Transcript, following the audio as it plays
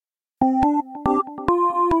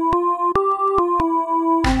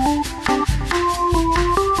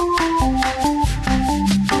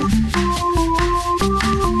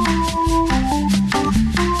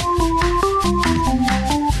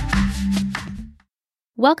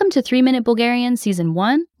Welcome to 3-Minute Bulgarian Season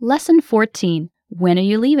 1, Lesson 14, When are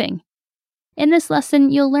you leaving? In this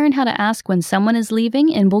lesson, you'll learn how to ask when someone is leaving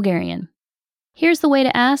in Bulgarian. Here's the way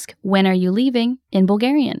to ask, when are you leaving in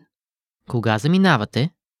Bulgarian? Кога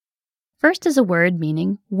заминавате? First is a word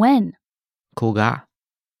meaning when. Кога?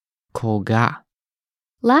 Кога?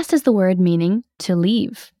 Last is the word meaning to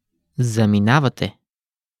leave. Заминавате?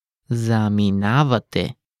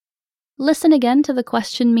 Заминавате? Listen again to the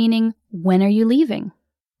question meaning, when are you leaving?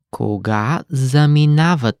 Кога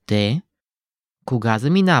заминавате? Кога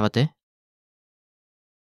заминавате?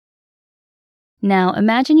 Now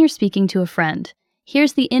imagine you're speaking to a friend.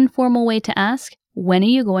 Here's the informal way to ask, when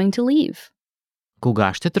are you going to leave?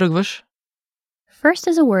 Кога ще тръгваш? First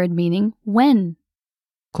is a word meaning when.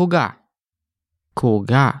 Кога?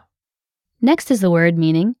 Кога? Next is the word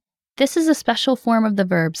meaning. This is a special form of the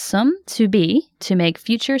verb sum, to be, to make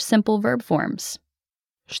future simple verb forms.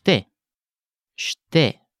 Ще.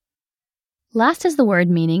 Ще. Last is the word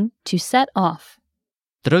meaning to set off.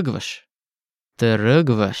 Тръгваш.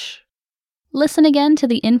 Тръгваш. Listen again to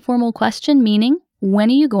the informal question meaning, when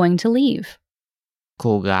are you going to leave?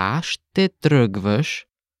 Кога ще тръгваш?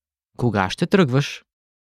 Кога ще тръгваш?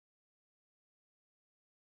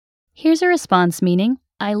 Here's a response meaning,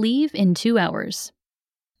 I leave in 2 hours.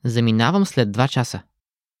 Заминавам след 2 часа.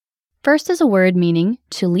 First is a word meaning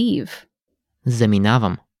to leave.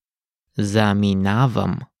 Заминавам.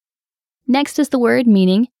 Заминавам. Next is the word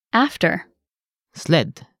meaning after.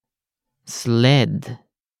 След. След.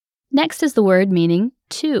 Next is the word meaning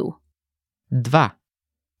to. 2.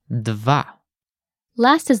 2.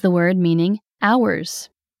 Last is the word meaning hours.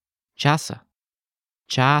 Часа.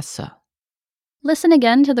 Часа. Listen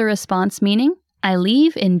again to the response meaning, I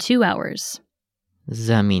leave in 2 hours.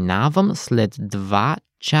 Заминавам след 2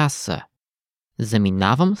 часа.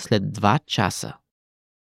 Заминавам след 2 часа.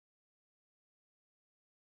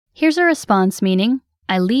 Here's a response meaning,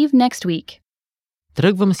 I leave next week.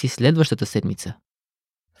 Тръгвам си следващата седмица.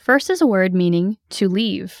 First is a word meaning to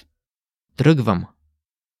leave. Тръгвам.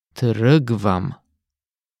 Тръгвам.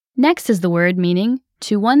 Next is the word meaning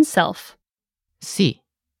to oneself. Си.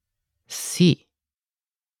 Си.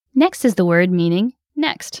 Next is the word meaning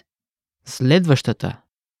next. Следващата.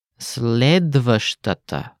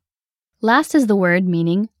 Следващата. Last is the word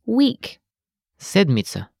meaning week.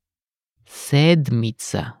 Седмица.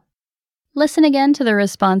 Седмица. Listen again to the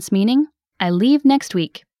response meaning, I leave next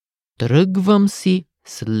week. Тръгвам си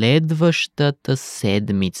следващата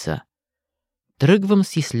седмица. Тръгвам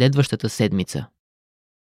си следващата седмица.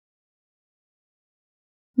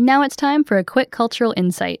 Now it's time for a quick cultural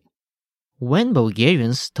insight. When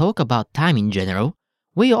Bulgarians talk about time in general,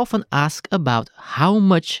 we often ask about how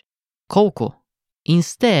much колко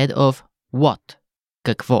instead of what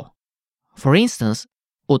какво. For instance,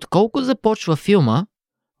 от колко започва филма?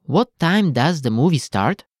 What time does the movie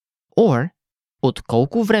start? Or от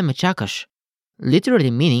колко време чакаш?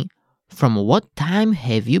 Literally meaning from what time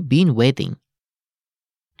have you been waiting?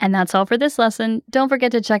 And that's all for this lesson. Don't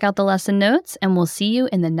forget to check out the lesson notes, and we'll see you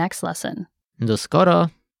in the next lesson. До скоро!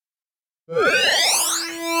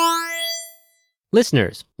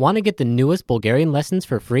 Listeners, want to get the newest Bulgarian lessons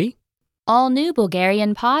for free? All new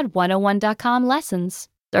BulgarianPod101.com lessons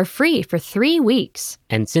are free for 3 weeks.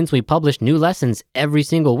 And since we publish new lessons every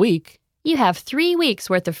single week, You have 3 weeks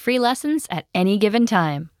worth of free lessons at any given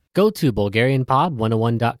time. go to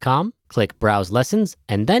BulgarianPod101.com, click Browse Lessons,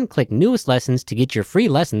 and then click Newest Lessons to get your free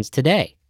lessons today.